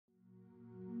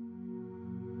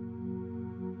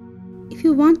If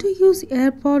you want to use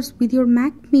AirPods with your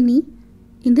Mac Mini,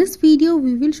 in this video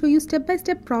we will show you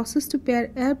step-by-step process to pair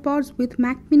AirPods with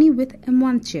Mac Mini with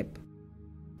M1 chip.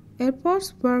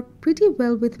 AirPods work pretty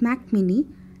well with Mac Mini,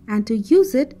 and to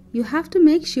use it you have to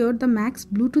make sure the Mac's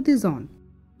Bluetooth is on,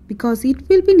 because it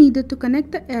will be needed to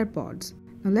connect the AirPods.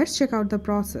 Now let's check out the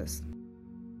process.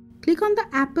 Click on the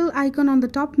Apple icon on the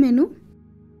top menu,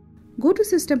 go to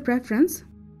System Preference,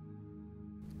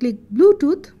 click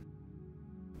Bluetooth,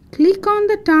 click on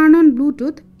the Turn on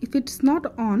Bluetooth if it's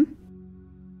not on,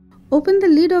 open the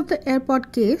lid of the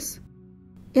AirPod case.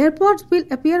 AirPods will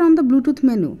appear on the Bluetooth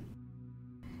menu.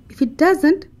 If it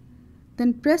doesn't,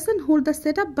 then press and hold the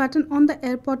setup button on the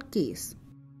AirPod case.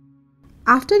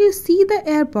 After you see the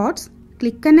AirPods,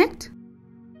 click Connect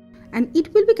and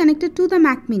it will be connected to the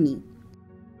Mac Mini.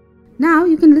 Now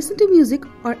you can listen to music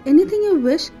or anything you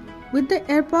wish with the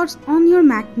AirPods on your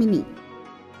Mac Mini.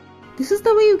 This is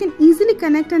the way you can easily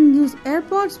connect and use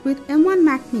AirPods with M1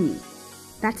 Mac Mini.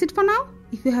 That's it for now.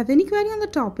 If you have any query on the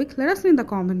topic, let us know in the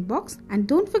comment box, and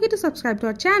don't forget to subscribe to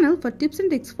our channel for tips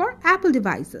and tricks for Apple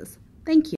devices. Thank you.